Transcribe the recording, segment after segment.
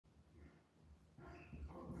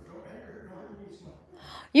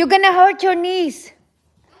You're gonna hurt your knees.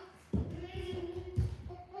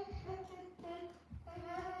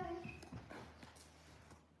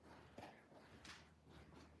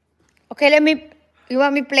 Okay, you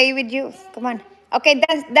want me to play with you? Come on. Okay,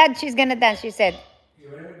 dance, Dad, she's gonna dance, she said.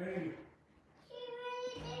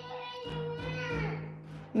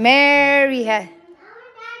 Mary has.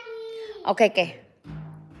 Okay, okay.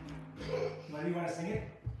 What do you want to sing it?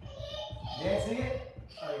 Dad, sing it?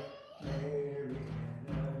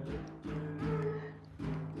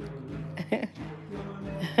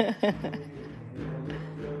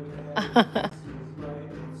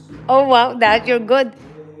 Oh wow, Dad, you're good.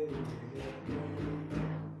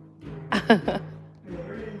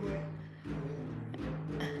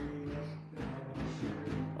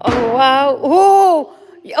 Oh wow. Oh,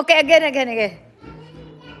 okay, again.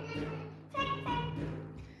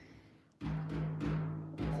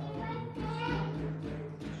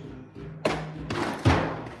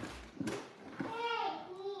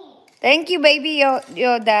 Thank you, baby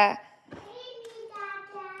Yoda.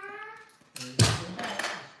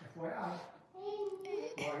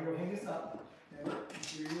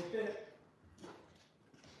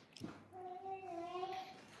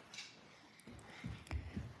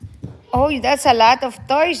 Oh, that's a lot of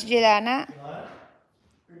toys, Jilana.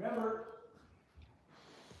 Remember.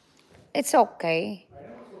 It's okay.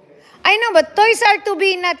 I know, but toys are to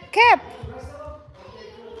be not kept.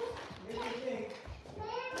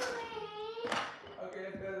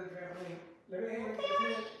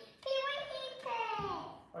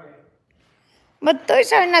 But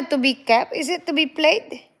toys are not to be kept. Is it to be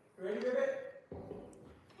played?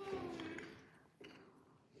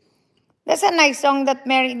 That's a nice song that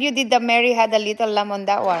you did. The Mary Had a Little Lamb on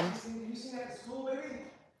that one. Did you sing that at school, baby?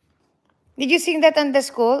 Did you sing that on the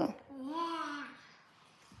school?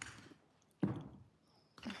 Yeah.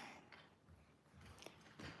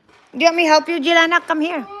 Do you want me to help you, Jilana? Come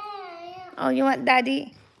here. Oh, you want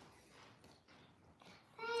Daddy?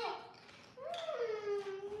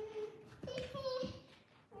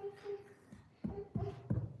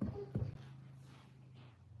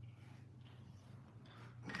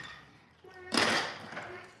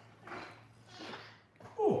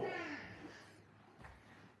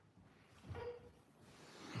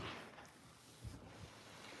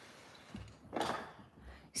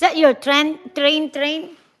 Is that your train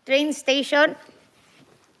station?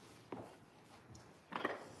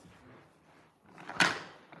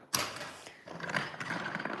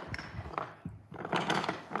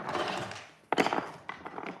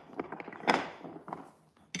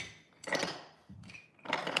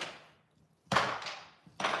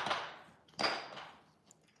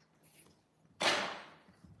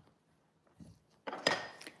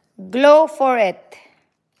 Glow for it.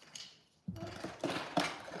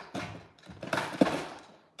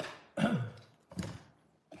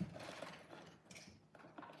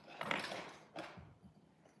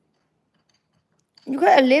 You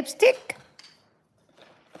got a lipstick?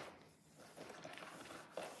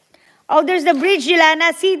 Oh, there's the bridge,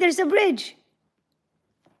 Jilana. See, there's a bridge.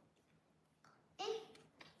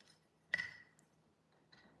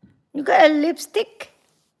 You got a lipstick?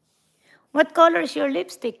 What color is your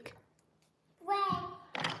lipstick? Red.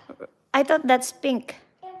 I thought that's pink.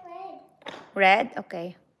 Red. Red?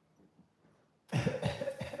 Okay.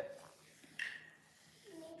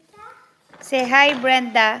 Say hi,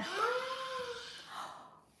 Brenda.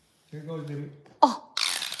 Here goes, baby. Oh.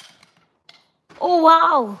 Oh,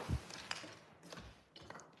 wow.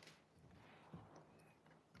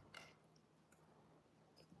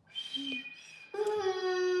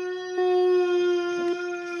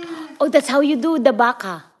 Oh, that's how you do the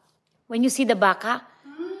baka. When you see the baka?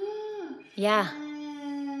 Yeah.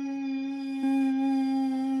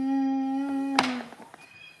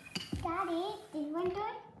 Daddy, do you want to?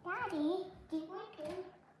 Daddy, do you want to?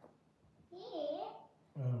 Here.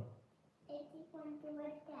 Oh. If you want to do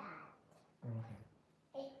that.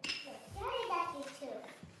 Okay. Daddy, daddy too.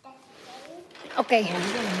 That's Okay. Oh, we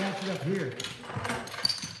gotta match it up here.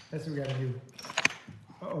 That's what we gotta do.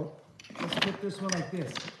 Uh-oh. Let's put this one like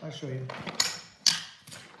this. I'll show you. As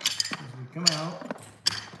we come out.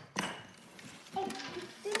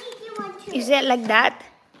 Is that like that?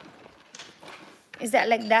 Is that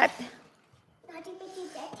like that?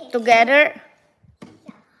 Together?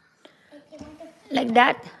 Like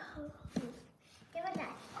that?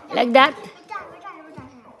 Like that?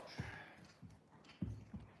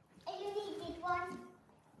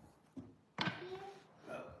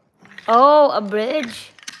 Oh, a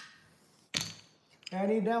bridge. I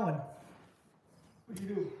need that one. What do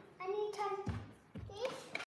you do?